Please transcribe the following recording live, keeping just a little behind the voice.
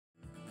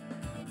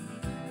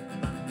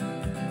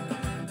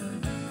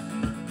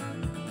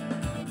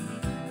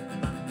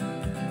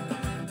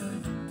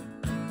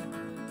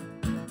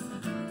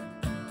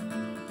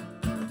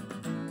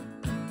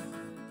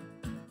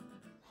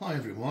Hi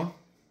everyone,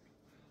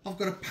 I've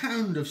got a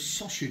pound of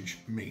sausage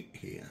meat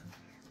here,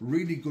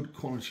 really good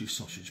quality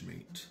sausage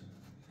meat,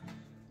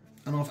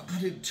 and I've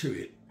added to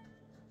it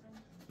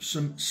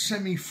some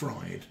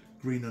semi-fried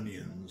green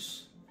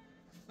onions,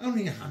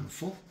 only a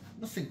handful,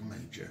 nothing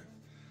major,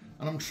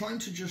 and I'm trying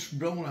to just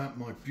roll out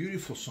my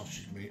beautiful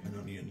sausage meat and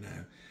onion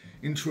now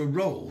into a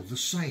roll the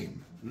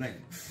same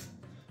length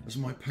as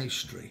my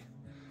pastry,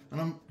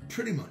 and I'm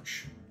pretty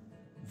much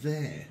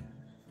there.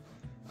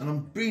 And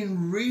I'm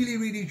being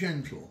really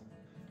gentle,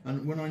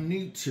 and when I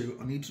need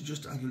to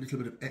just add a little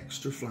bit of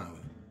extra flour.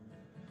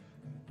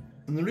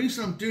 And the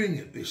reason I'm doing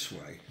it this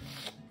way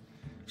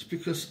is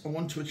because I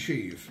want to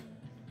achieve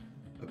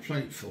a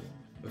plateful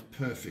of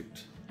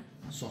perfect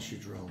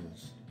sausage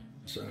rolls.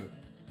 So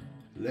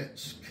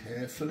let's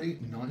carefully,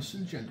 nice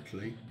and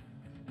gently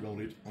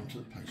roll it onto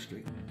the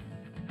pastry.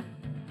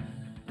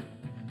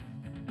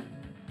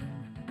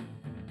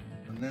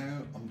 And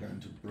now I'm going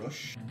to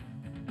brush.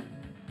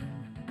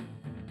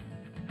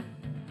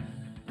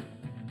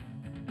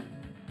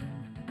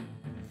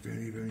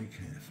 Very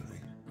carefully.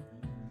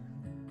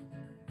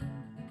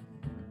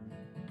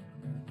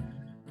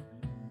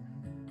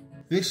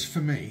 This for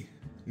me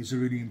is a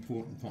really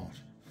important part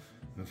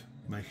of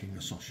making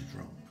a sausage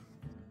roll.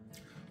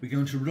 We're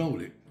going to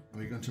roll it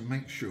and we're going to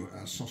make sure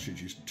our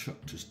sausage is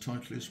tucked as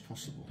tightly as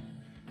possible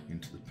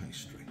into the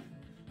pastry.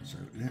 So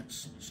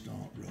let's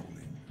start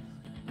rolling.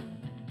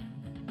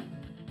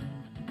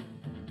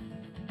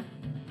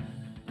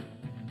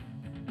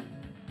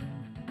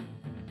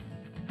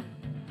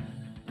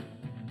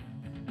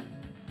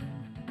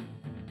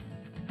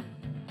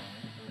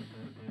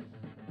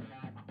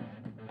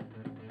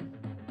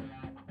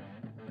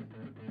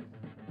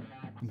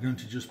 I'm going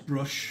to just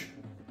brush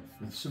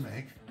with some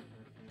egg.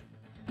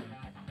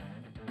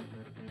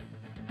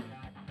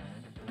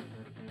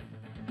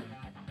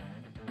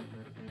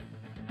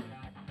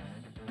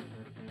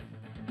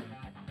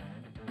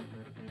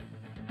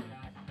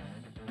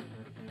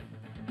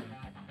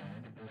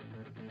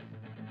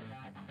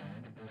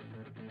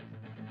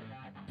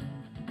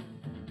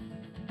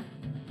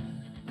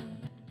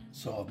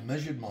 So I've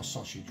measured my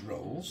sausage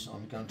rolls.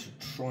 I'm going to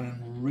try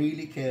and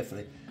really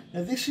carefully.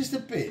 Now this is the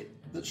bit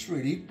that's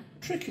really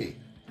tricky,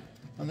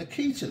 and the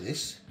key to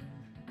this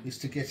is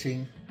to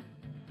getting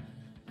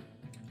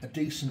a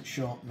decent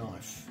sharp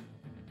knife.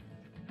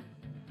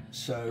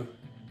 So,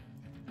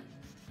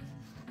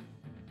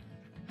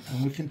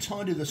 and we can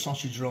tidy the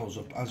sausage rolls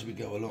up as we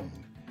go along,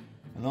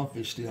 and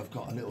obviously I've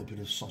got a little bit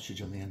of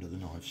sausage on the end of the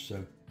knife,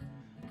 so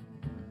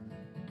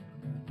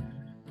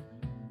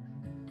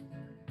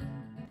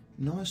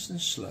nice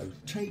and slow,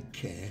 take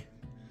care,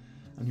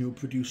 and you'll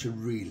produce a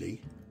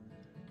really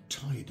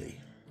tidy,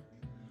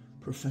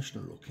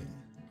 professional looking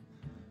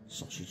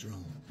sausage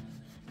roll.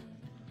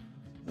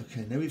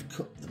 Okay, now we've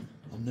cut them,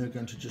 I'm now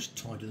going to just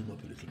tidy them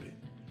up a little bit.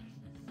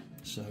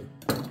 So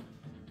I'm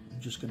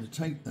just going to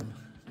take them,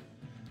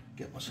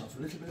 get myself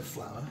a little bit of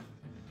flour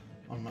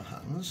on my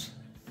hands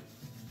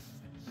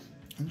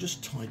and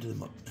just tidy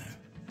them up now.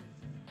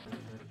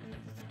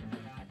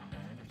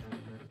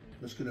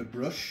 Just going to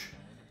brush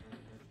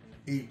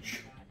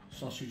each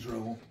sausage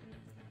roll.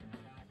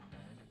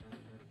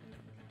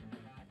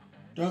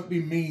 Don't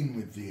be mean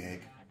with the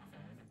egg.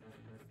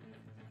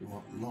 You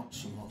want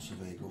lots and lots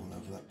of egg all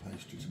over that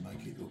pastry to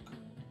make it look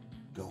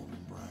golden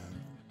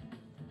brown.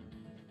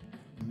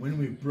 And when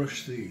we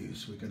brush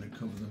these, we're going to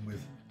cover them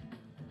with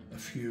a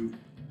few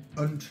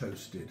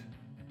untoasted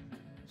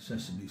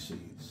sesame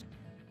seeds.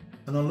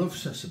 And I love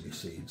sesame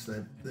seeds.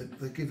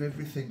 They give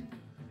everything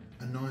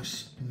a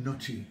nice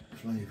nutty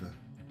flavour.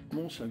 I'm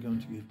also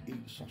going to give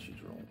each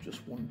sausage roll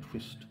just one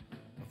twist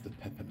of the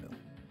peppermill.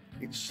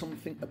 It's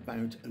something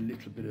about a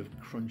little bit of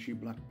crunchy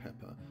black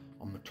pepper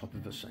on the top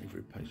of a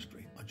savoury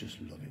pastry. I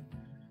just love it.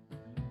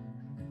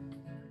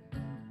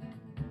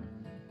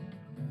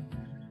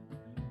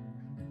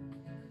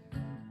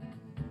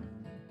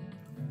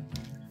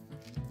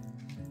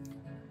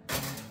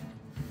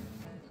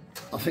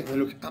 I think they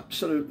look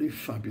absolutely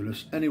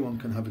fabulous. Anyone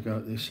can have a go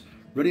at this.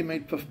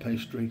 Ready-made puff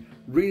pastry,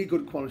 really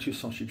good quality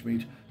sausage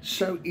meat,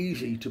 so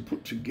easy to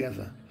put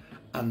together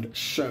and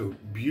so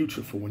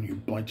beautiful when you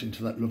bite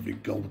into that lovely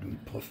golden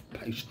puff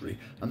pastry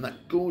and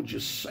that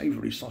gorgeous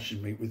savoury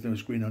sausage meat with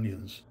those green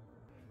onions.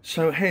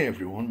 So hey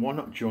everyone, why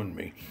not join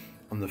me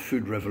on the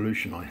food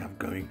revolution I have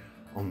going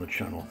on the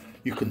channel?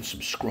 You can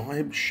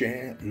subscribe,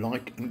 share,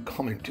 like and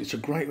comment. It's a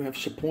great way of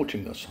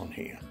supporting us on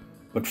here.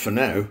 But for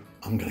now,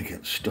 I'm going to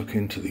get stuck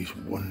into these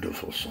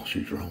wonderful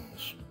sausage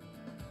rolls.